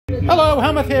Hello,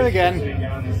 Hammer here again.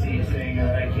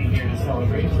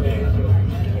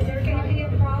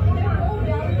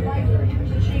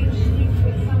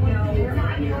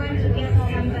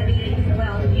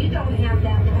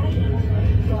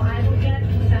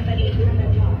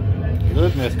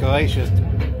 Goodness gracious.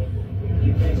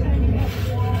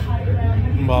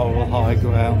 Moral high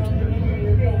ground.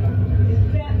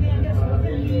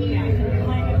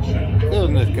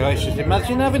 Goodness gracious,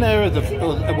 imagine having her as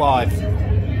a wife.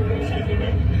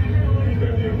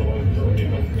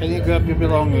 Can you grab your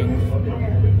belongings?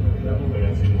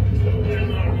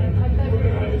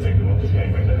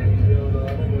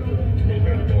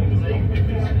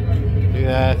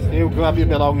 Yes, you grab your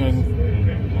belongings.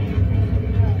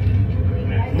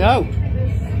 No!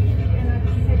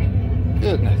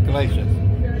 Goodness gracious.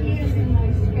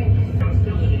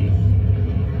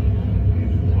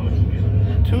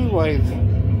 Two ways.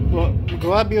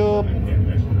 Grab your...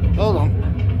 Hold on.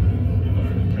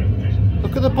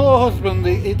 Look at the poor husband,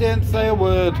 he didn't say a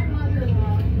word.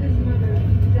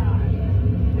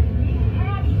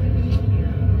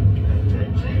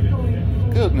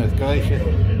 Goodness gracious.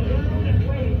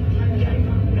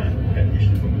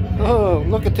 Oh,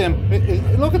 look at him.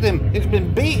 Look at him. He's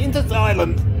been beat into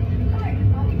silence.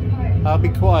 I'll be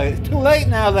quiet. It's too late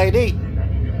now, lady.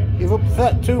 You've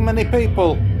upset too many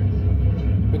people.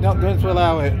 We're not going to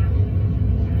allow it.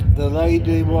 The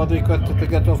lady was requested to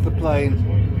get off the plane.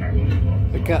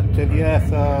 The captain, yes,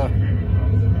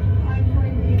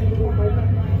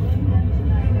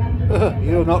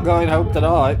 you're not going home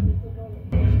tonight.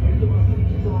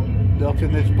 Not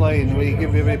in this plane. We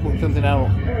give you something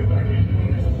else.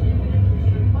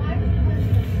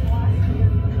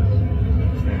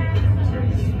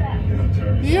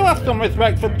 You have some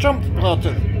respect for Trump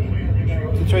supporters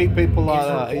to treat people like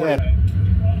that, yeah.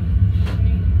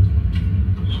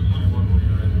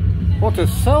 What a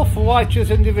self-righteous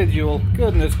individual.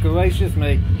 Goodness gracious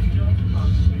me.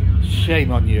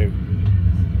 Shame on you.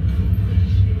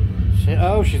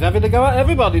 Oh, she's having to go at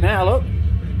everybody now, look.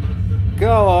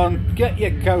 Go on, get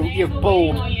your coat, you've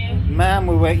pulled. Ma'am,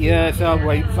 we wait, yes, I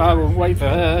won't wait for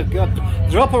her. God,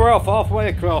 drop her off halfway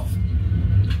across.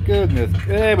 Goodness,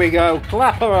 there we go,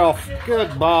 clap her off.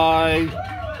 Goodbye.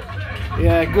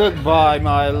 Yeah, goodbye,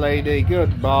 my lady,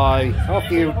 goodbye.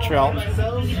 Off you trot.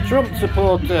 Trump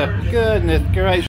supporter, goodness gracious.